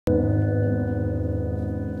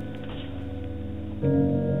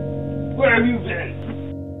Where have you been?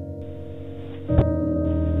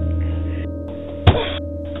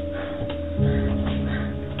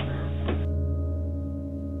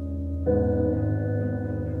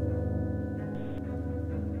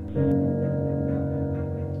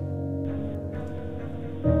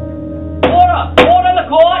 Order in the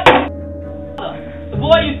court! The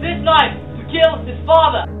boy used this knife to kill his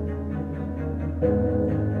father.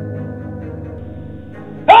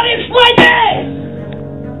 How do you explain this?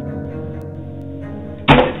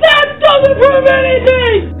 That doesn't prove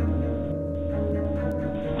anything!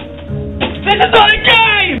 This is not a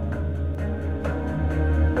game!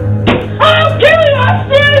 I'll kill you! I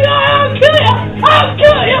swear to God, I'll kill you! I'll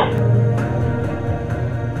kill you!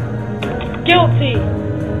 Guilty.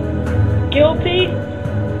 Guilty.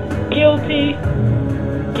 Guilty.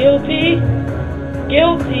 Guilty.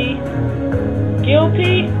 Guilty.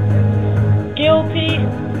 Guilty. Guilty.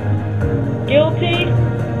 Guilty.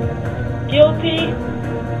 Guilty.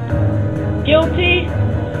 Guilty.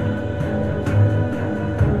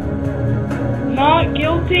 Not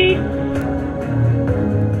guilty.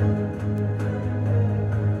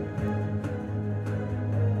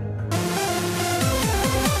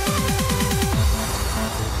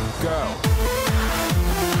 Go.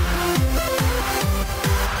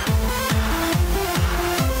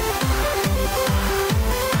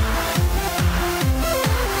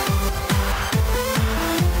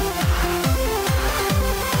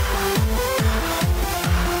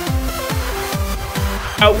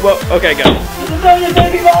 Oh, well, okay, go. This is not your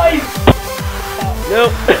baby boy! No.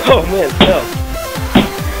 Oh, man, no.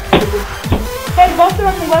 Hey, both are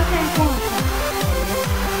on the left-hand corner.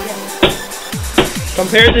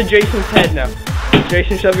 Compare it to Jason's head now.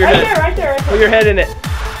 Jason, shove your head. Right there. Put your head in it.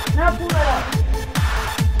 Now pull that up.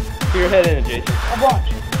 Put your head in it, Jason. A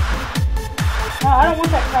bunch. No, I don't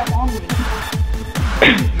want that crap on me.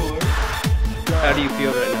 How do you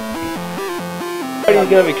feel right now? He's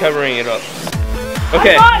gonna be covering it up.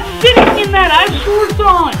 Okay. I'm not sitting in that. I have shorts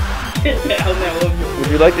on. Would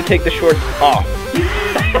you like to take the shorts off?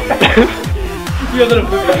 You're gonna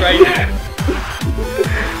put it right now.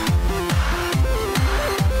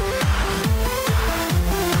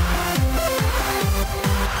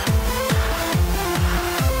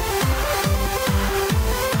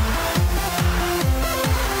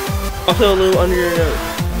 Also a little under your nose. No.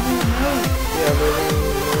 Yeah, a little under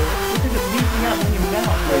your nose. Look at it leaking out in your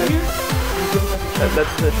mouth. Right here?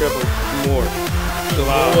 That's the trouble. More. So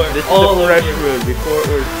This is the fresh wound. Before it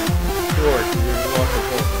was short. You were walking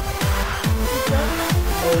home.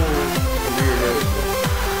 Oh, under your nose.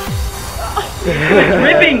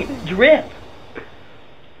 Dripping! Drip!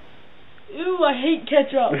 Ew, I hate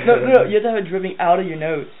ketchup. No, you have to have it dripping out of your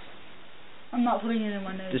nose. I'm not putting it in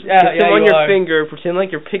my nose. Just put them on your finger. Pretend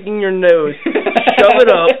like you're picking your nose. Shove it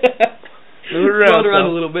up. Move it around. Throw it around a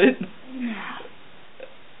little bit.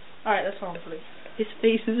 Alright, that's all I'm putting. His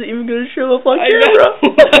face isn't even going to show up on camera.